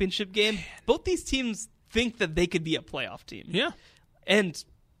 12 championship game, both these teams think that they could be a playoff team. Yeah. And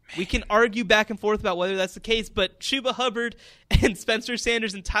we can argue back and forth about whether that's the case, but Chuba Hubbard and Spencer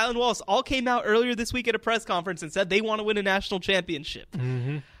Sanders and Tylan Wallace all came out earlier this week at a press conference and said they want to win a national championship.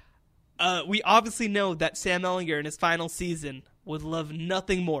 Mm-hmm. We obviously know that Sam Ehlinger in his final season would love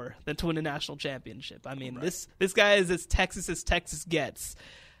nothing more than to win a national championship. I mean, this guy is as Texas gets.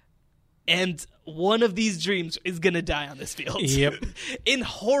 And one of these dreams is going to die on this field. Yep. In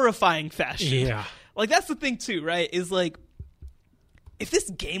horrifying fashion. Yeah. Like, that's the thing, too, right? Is, like, if this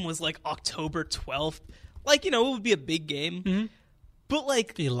game was, like, October 12th, like, it would be a big game. Mm-hmm. But,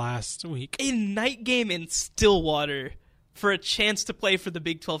 like, the last week. A night game in Stillwater for a chance to play for the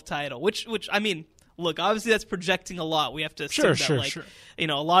Big 12 title, which I mean, look, obviously that's projecting a lot. We have to assume that,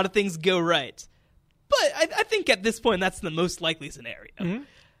 a lot of things go right. But I think at this point, that's the most likely scenario. Mm-hmm.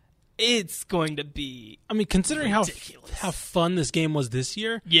 It's going to be considering ridiculous. how fun this game was this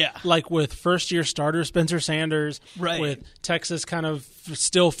year. Yeah. Like with first-year starter Spencer Sanders. Right. With Texas kind of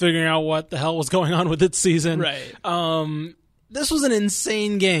still figuring out what the hell was going on with its season. Right. This was an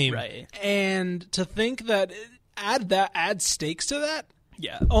insane game. Right. And to think that add stakes to that?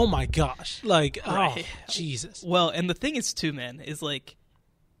 Yeah. Oh my gosh. Like, right. Oh, Jesus. Well, and the thing is, too, man, is like,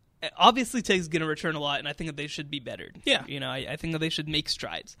 obviously Texas is going to return a lot, and I think that they should be bettered. Yeah. I think that they should make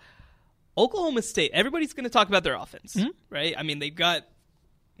strides. Oklahoma State, everybody's going to talk about their offense, right? I mean, they've got,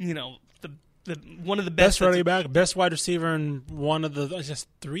 the one of the best running back, best wide receiver, and one of the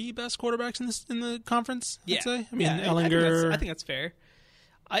three best quarterbacks in the conference. Yeah. I'd say. I mean, Ehlinger. I think that's fair.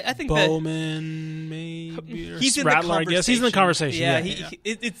 I think Bowman, maybe, or he's in Rattler, the I guess he's in the conversation. Yeah,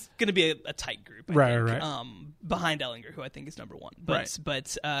 it's going to be a tight group, I think, right. Behind Ehlinger, who I think is number one. Right.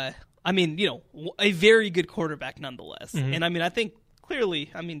 But I mean, a very good quarterback nonetheless. Mm-hmm. And I mean, I think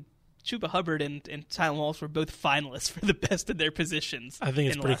clearly, Chuba Hubbard and Tylan Wallace were both finalists for the best of their positions. I think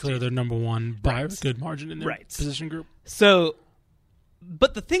it's pretty clear they're number one by a good margin in their position group. So,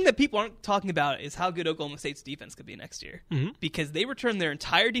 but the thing that people aren't talking about is how good Oklahoma State's defense could be next year. Mm-hmm. Because they returned their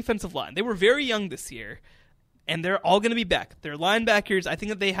entire defensive line. They were very young this year, and they're all going to be back. Their linebackers, I think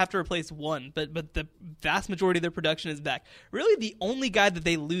that they have to replace one, but the vast majority of their production is back. Really, the only guy that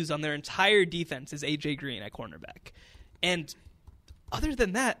they lose on their entire defense is A.J. Green at cornerback. And other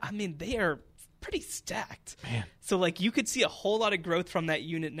than that, I mean, they are pretty stacked. Man. So, like, you could see a whole lot of growth from that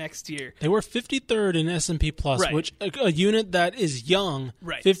unit next year. They were 53rd in S&P Plus, which a unit that is young,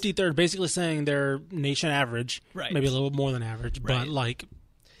 53rd, basically saying they're nation average, maybe a little more than average, but, like,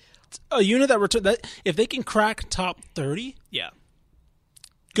 a unit that if they can crack top 30,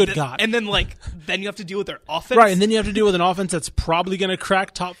 good God. And then, then you have to deal with their offense. Right, and then you have to deal with an offense that's probably going to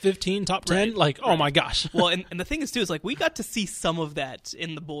crack top 15, top 10. Oh, my gosh. Well, and the thing is, too, is, we got to see some of that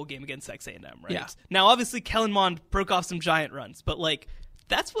in the bowl game against Texas A&M, right? Yeah. Now, obviously, Kellen Mond broke off some giant runs, but,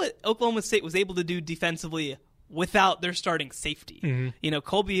 that's what Oklahoma State was able to do defensively without their starting safety. Mm-hmm.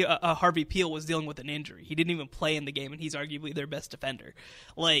 Colby Harvey Peel was dealing with an injury. He didn't even play in the game, and he's arguably their best defender.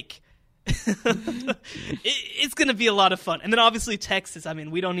 It's going to be a lot of fun. And then obviously Texas, I mean,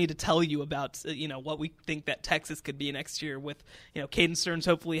 we don't need to tell you about, what we think that Texas could be next year with, Caden Stearns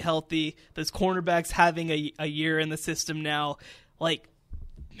hopefully healthy, those cornerbacks having a year in the system now. Man,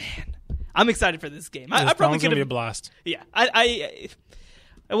 I'm excited for this game. I probably going to be a blast. Yeah. I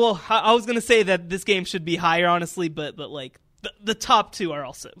was going to say that this game should be higher, honestly, but the top two are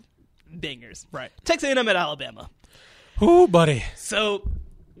also bangers. Right. Texas A&M at Alabama. Ooh, buddy. So,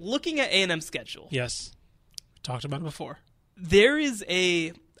 looking at A&M's schedule. Yes. We talked about it before. There is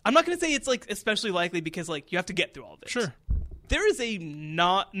I'm not going to say it's especially likely because you have to get through all of this. Sure. There is a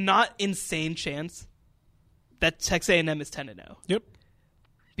not insane chance that Texas A&M is 10-0. Yep.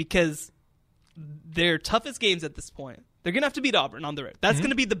 Because their toughest games at this point, they're going to have to beat Auburn on the road. That's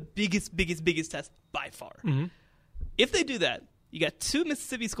going to be the biggest test by far. Mm-hmm. If they do that, you got two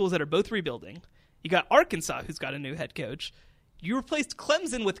Mississippi schools that are both rebuilding. You got Arkansas, who's got a new head coach. You replaced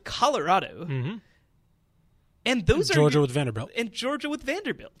Clemson with Colorado. Mm-hmm. And those are Georgia with Vanderbilt. And Georgia with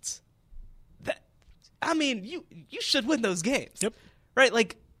Vanderbilt. You should win those games. Yep.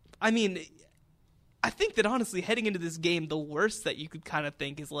 Right? I think that honestly, heading into this game, the worst that you could kind of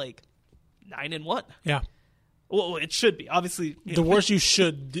think is 9-1. Yeah. Well, it should be. Obviously, the worst you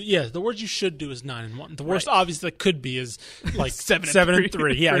should do is 9-1. The worst obviously that could be is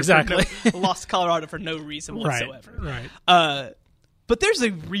 7-3. Yeah, exactly. Lost Colorado for no reason whatsoever. Right. But there's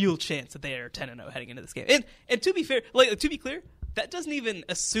a real chance that they are 10-0 heading into this game. And to be fair, to be clear, that doesn't even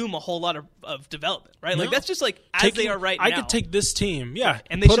assume a whole lot of development, right? No. That's just as they are right now. I could take this team,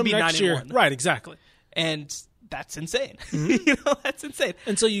 and they put should be them next 9-1. year. Right, exactly. And that's insane. Mm-hmm. That's insane.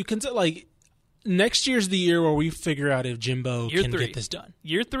 And so you can next year's the year where we figure out if Jimbo can get this done.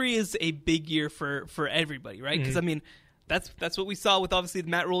 Year 3 is a big year for everybody, right? Because, that's what we saw with, obviously, the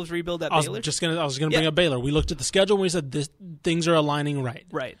Matt Rule's rebuild at Baylor. I was going to bring up Baylor. We looked at the schedule and we said things are aligning right.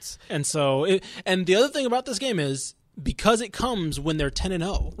 Right. And so, and the other thing about this game is, because it comes when they're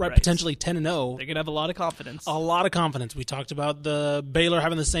 10-0, right? Potentially 10-0. They're going to have a lot of confidence. A lot of confidence. We talked about the Baylor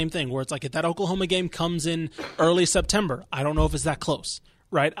having the same thing, where it's like if that Oklahoma game comes in early September, I don't know if it's that close,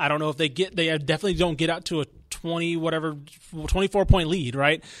 right? I don't know if they definitely don't get out to a 24-point lead,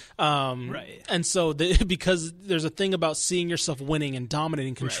 right? Right. And so because there's a thing about seeing yourself winning and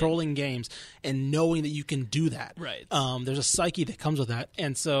dominating, controlling games, and knowing that you can do that. Right. There's a psyche that comes with that.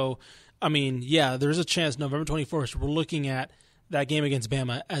 And so, there's a chance November 21st, we're looking at that game against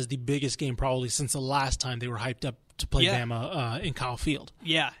Bama as the biggest game probably since the last time they were hyped up to play Bama in Kyle Field.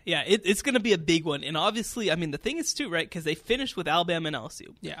 Yeah. It's going to be a big one. And obviously, the thing is, too, right, because they finished with Alabama and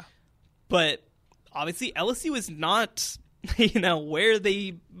LSU. Yeah. But obviously, LSU is not, where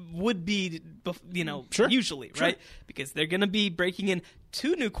they would be, usually, right? Because they're going to be breaking in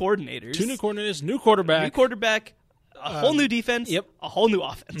 2 new coordinators. New quarterback. A whole new defense, a whole new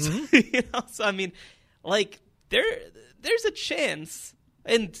offense. So there's a chance,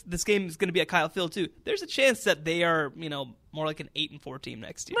 and this game is going to be at Kyle Field too. There's a chance that they are, more like an 8-4 team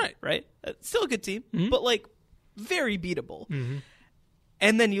next year, right? Still a good team, but very beatable.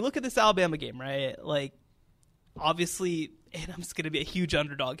 And then you look at this Alabama game, right? Obviously, A&M's going to be a huge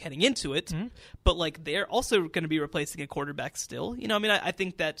underdog heading into it, but they're also going to be replacing a quarterback still. I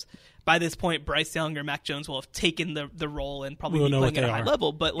think that by this point, Bryce Young or Mac Jones will have taken the role and probably be playing at a high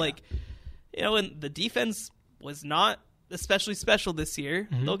level. But and the defense was not especially this year.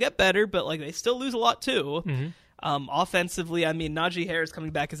 They'll get better, but they still lose a lot too. Offensively, Najee Harris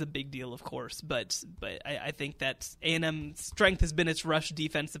coming back is a big deal, of course, but I think that A&M's strength has been its rush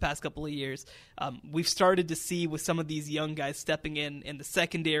defense the past couple of years. We've started to see with some of these young guys stepping in the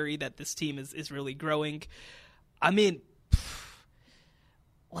secondary that this team is really growing.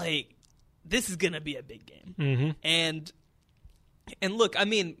 This is going to be a big game. And look,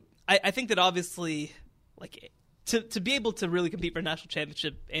 I think that obviously, to be able to really compete for a national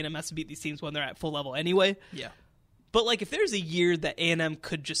championship, A&M has to beat these teams when they're at full level anyway. Yeah. But if there's a year that A&M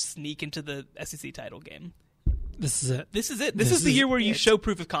could just sneak into the SEC title game, this is it. This is the year where you show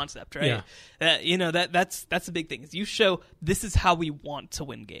proof of concept, right? Yeah. That's the big thing. Is you show this is how we want to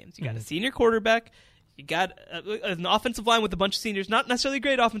win games. You got a senior quarterback. You got an offensive line with a bunch of seniors, not necessarily a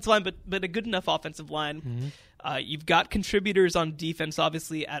great offensive line, but a good enough offensive line. You've got contributors on defense,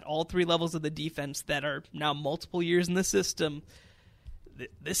 obviously, at all 3 levels of the defense that are now multiple years in the system.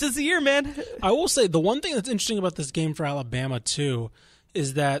 This is the year, man. I will say the one thing that's interesting about this game for Alabama, too,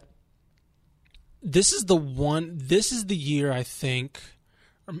 is that this is the year, I think,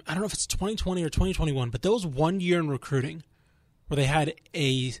 I don't know if it's 2020 or 2021, but there was 1 year in recruiting where they had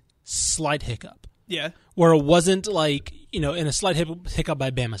a slight hiccup. Yeah. Where it wasn't in a slight hiccup by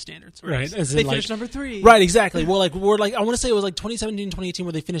Bama standards, right? They finished number 3. Right, exactly. Well, I want to say it was 2017, 2018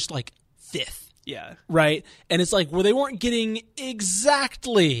 where they finished 5th. Yeah. Right? And it's where they weren't getting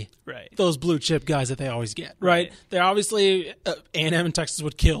exactly those blue chip guys that they always get, right? They're obviously, A&M and Texas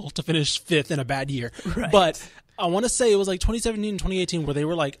would kill to finish 5th in a bad year. Right. But I want to say it was 2017 and 2018 where they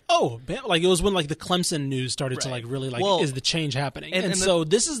were it was when the Clemson news started to really is the change happening? And so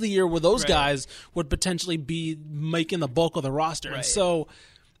this is the year where those guys would potentially be making the bulk of the roster. Right. And so,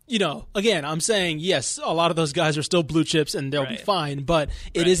 again, I'm saying, yes, a lot of those guys are still blue chips and they'll be fine, but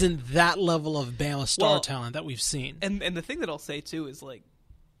it isn't that level of Bama star talent that we've seen. And the thing that I'll say, too, is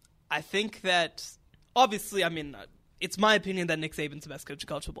I think that, obviously, it's my opinion that Nick Saban's the best coach of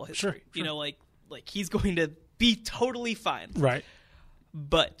college football history. Sure. He's going to be totally fine. Right.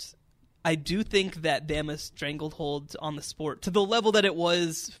 But I do think that Bama's stranglehold on the sport to the level that it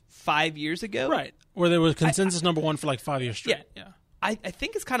was 5 years ago. Right. Where there was consensus number 1 for 5 years straight. Yeah. I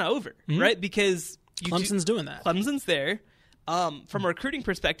think it's kind of over, right? Because Clemson's doing that. Clemson's there. From a recruiting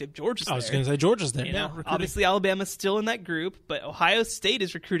perspective, Georgia's there. I was going to say Georgia's there. Obviously, Alabama's still in that group, but Ohio State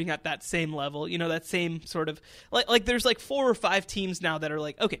is recruiting at that same level. That same sort of there's 4 or 5 teams now that are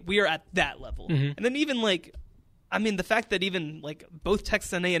okay, we are at that level, and then even the fact that even both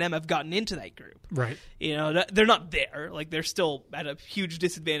Texas and A&M have gotten into that group, right? They're not there. They're still at a huge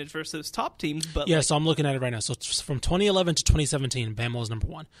disadvantage versus those top teams. But so I'm looking at it right now. So from 2011 to 2017, Bama was number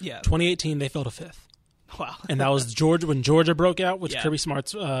 1. Yeah. 2018, they fell to 5th. Wow. And that was Georgia when Georgia broke out with Kirby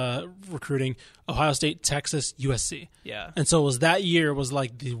Smart's recruiting. Ohio State, Texas, USC. Yeah. And so it was that year was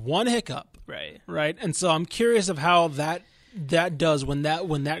the one hiccup. Right. Right. And so I'm curious of how that that does when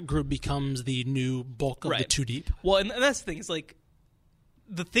that group becomes the new bulk of the two deep. Well, and that's the thing. Is like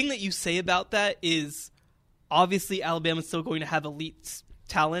the thing that you say about that is obviously Alabama's still going to have elite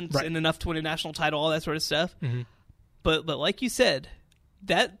talent and enough to win a national title, all that sort of stuff. Mm-hmm. But like you said,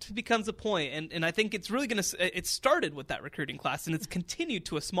 that becomes a point, and I think it's really going to. It started with that recruiting class, and it's continued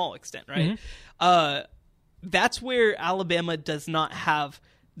to a small extent, right? Mm-hmm. That's where Alabama does not have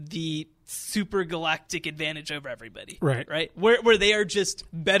the super galactic advantage over everybody, right? Where they are just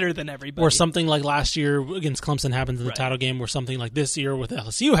better than everybody. Or something like last year against Clemson happens in the title game, or something like this year with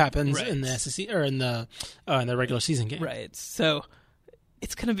LSU happens in the SEC or in the regular season game. Right. So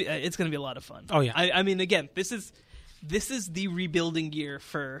it's gonna be a lot of fun. Oh yeah. I mean, again, this is the rebuilding year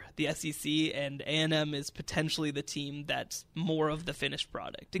for the SEC, and A&M is potentially the team that's more of the finished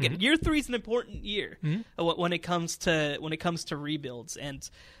product. Again, year 3 is an important year when it comes to rebuilds. And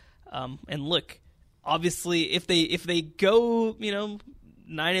look, obviously, if they go 9-3,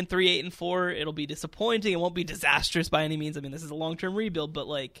 8-4, it'll be disappointing. It won't be disastrous by any means. I mean, this is a long-term rebuild, but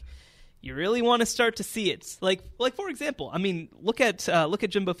like, you really want to start to see it. Like for example, I mean, look at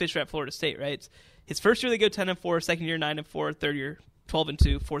Jimbo Fisher at Florida State, right? His first year they go 10-4, second year 9-4, third year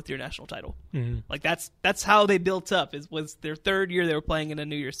 12-2, fourth year national title. Mm-hmm. Like that's how they built up. Was their third year they were playing in a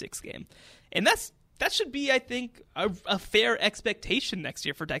New Year's Six game, and that should be, I think, a fair expectation next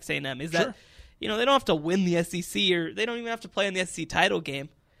year for Texas A&M. Is that they don't have to win the SEC, or they don't even have to play in the SEC title game,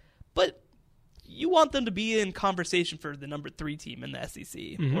 but you want them to be in conversation for the number 3 team in the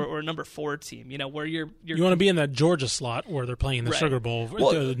SEC or number 4 team, where you want to be in that Georgia slot where they're playing in the Sugar Bowl,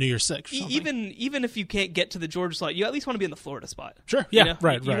 the New Year's Six. Even if you can't get to the Georgia slot, you at least want to be in the Florida spot. Sure, yeah,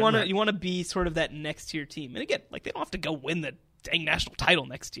 right. You want to be sort of that next tier team. And again, like, they don't have to go win the dang national title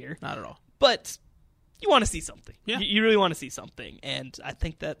next year, not at all. But you want to see something. Yeah. You really want to see something, and I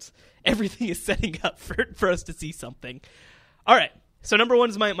think that everything is setting up for us to see something. All right, so number 1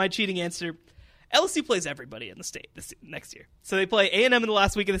 is my cheating answer. LSU plays everybody in the state this next year. So they play A&M in the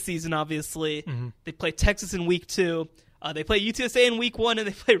last week of the season, obviously. Mm-hmm. They play Texas in week 2. They play UTSA in week 1, and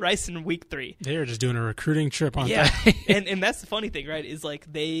they play Rice in week 3. They're just doing a recruiting trip on that. Yeah, and that's the funny thing, right, is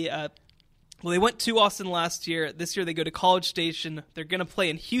like they went to Austin last year. This year they go to College Station. They're going to play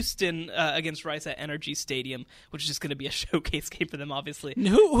in Houston against Rice at NRG Stadium, which is just going to be a showcase game for them, obviously.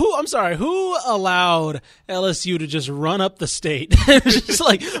 Who allowed LSU to just run up the state just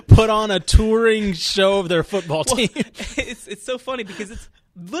like put on a touring show of their football team? It's so funny because it's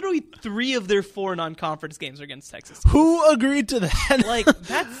literally 3 of their 4 non-conference games are against Texas. Who agreed to that? Like,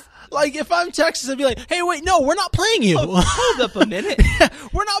 that's... Like, if I'm Texas, I'd be like, hey, wait, no, we're not playing you. Hold up a minute.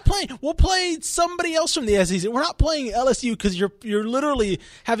 We're not playing. We'll play somebody else from the SEC. We're not playing LSU because you're literally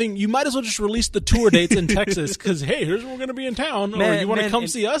having – you might as well just release the tour dates in Texas because, hey, here's where we're going to be in town. Or you want to come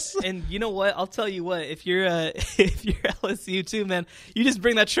see us? And you know what? I'll tell you what. If you're LSU too, man, you just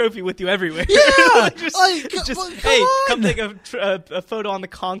bring that trophy with you everywhere. Yeah. Come take a photo on the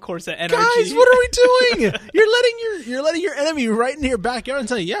concourse at NRG. Guys, what are we doing? You're letting your enemy right in your backyard and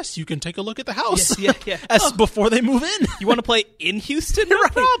saying, yes, you can take a look at the house. Yeah. Before they move in. You want to play in Houston? No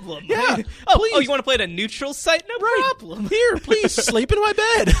problem. Yeah. You want to play at a neutral site? No problem. Here, please sleep in my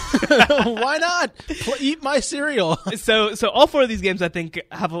bed. Why not? Eat my cereal. So all 4 of these games, I think,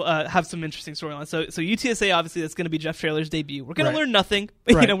 have some interesting storylines. So UTSA, obviously, that's going to be Jeff Traylor's debut. We're going to learn nothing.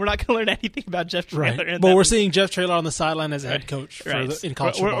 Right. We're not going to learn anything about Jeff Traylor. Right. But we're seeing Jeff Traylor on the sideline as a head coach in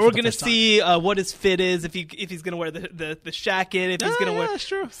college football. We're going to see what his fit is, if he's going to wear the jacket, if he's going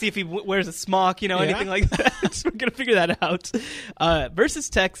to see if he wears a smock, anything like that. So we're going to figure that out. Versus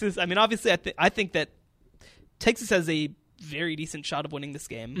Texas, I mean, obviously, I think that Texas has a very decent shot of winning this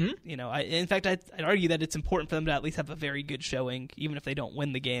game. Mm-hmm. In fact, I'd argue that it's important for them to at least have a very good showing, even if they don't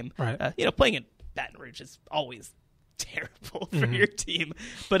win the game. Right. Playing in Baton Rouge is always terrible for your team.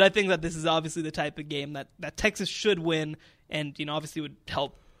 But I think that this is obviously the type of game that Texas should win, and obviously would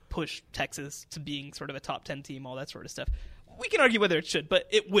help push Texas to being sort of a top 10 team, all that sort of stuff. We can argue whether it should, but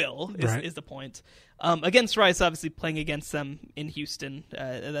it will, is the point. Against Rice, obviously playing against them in Houston,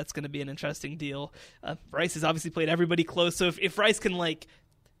 that's going to be an interesting deal. Rice has obviously played everybody close, so if Rice can,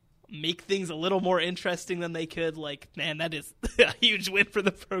 make things a little more interesting than they could, man, that is a huge win for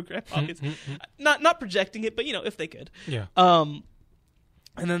the program, obviously. Not projecting it, but, if they could. Yeah. And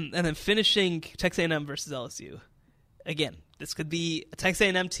then finishing Texas A&M versus LSU. Again, this could be a Texas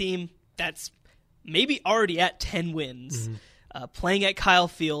A&M team that's maybe already at 10 wins, playing at Kyle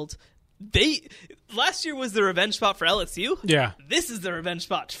Field. Last year was the revenge spot for LSU. Yeah. This is the revenge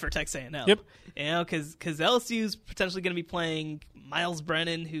spot for Texas A&M. Yep. Because LSU's potentially going to be playing Miles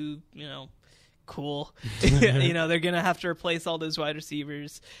Brennan, who, cool. You know, they're going to have to replace all those wide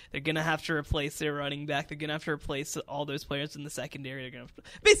receivers. They're going to have to replace their running back. They're going to have to replace all those players in the secondary. They're going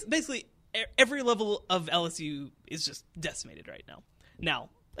to basically every level of LSU is just decimated right now. Now,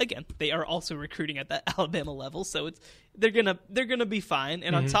 again, they are also recruiting at that Alabama level, so they're gonna be fine.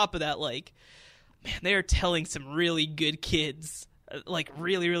 And on top of that, like, man, they are telling some really good kids, like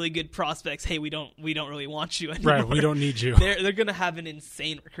really, really good prospects, hey, we don't really want you anymore. Right, we don't need you. They're gonna have an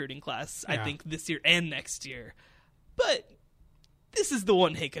insane recruiting class, I think, this year and next year. But this is the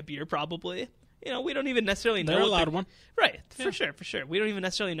one hiccup year, probably. You know, we don't even necessarily know. They're a loud one. Right, for sure. We don't even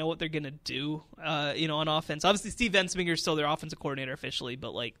necessarily know what they're going to do, you know, on offense. Obviously, Steve Ensminger is still their offensive coordinator officially,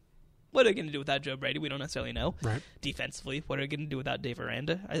 but, like, what are they going to do without Joe Brady? We don't necessarily know. Right. Defensively, what are they going to do without Dave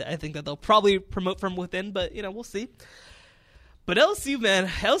Aranda? I think that they'll probably promote from within, but, you know, we'll see. But LSU, man,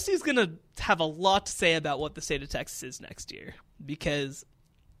 LSU's going to have a lot to say about what the state of Texas is next year. Because,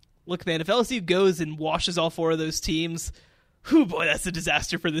 look, man, if LSU goes and washes all four of those teams, whew, boy, that's a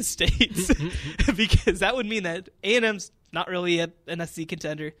disaster for the state. Because that would mean that A&M's not really an SC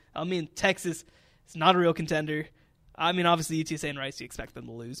contender. I mean, Texas is not a real contender. I mean, obviously, UTSA and Rice, you expect them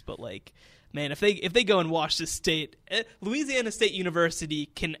to lose. But, like, man, if they go and wash this state, Louisiana State University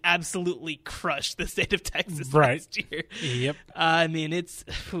can absolutely crush the state of Texas next year. Yep. I mean, it's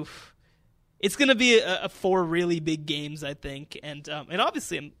going to be a 4 really big games, I think. And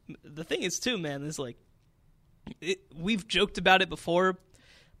obviously, the thing is, too, man, is, like, we've joked about it before,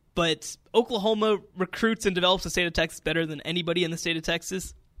 but Oklahoma recruits and develops the state of Texas better than anybody in the state of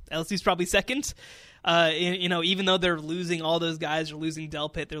Texas. LSU's probably second. You know, even though they're losing all those guys, they're losing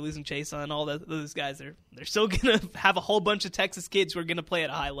Delpit, they're losing Chason, all those guys, they're still going to have a whole bunch of Texas kids who are going to play at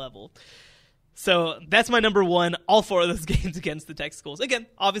a high level. So that's my number one. All 4 of those games against the Texas schools. Again,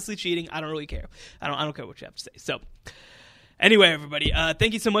 obviously cheating. I don't really care. I don't care what you have to say. So anyway, everybody,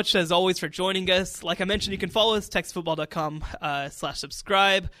 thank you so much, as always, for joining us. Like I mentioned, you can follow us,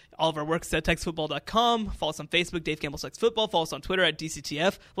 texasfootball.com/subscribe. All of our works at texasfootball.com. Follow us on Facebook, Dave Campbell Sucks Football. Follow us on Twitter at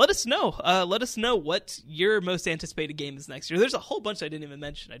DCTF. Let us know. Let us know what your most anticipated game is next year. There's a whole bunch I didn't even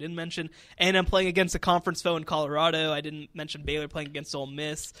mention. I didn't mention A&M playing against a conference foe in Colorado. I didn't mention Baylor playing against Ole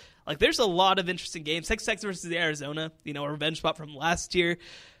Miss. Like, there's a lot of interesting games. Texas versus Arizona, you know, a revenge spot from last year.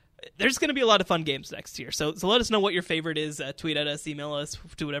 There's going to be a lot of fun games next year. So let us know what your favorite is. Tweet at us, email us,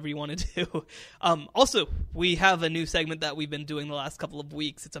 do whatever you want to do. Also, we have a new segment that we've been doing the last couple of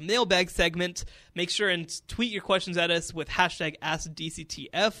weeks. It's a mailbag segment. Make sure and tweet your questions at us with hashtag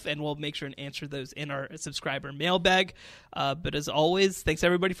AskDCTF, and we'll make sure and answer those in our subscriber mailbag. But as always, thanks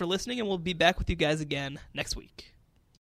everybody for listening, and we'll be back with you guys again next week.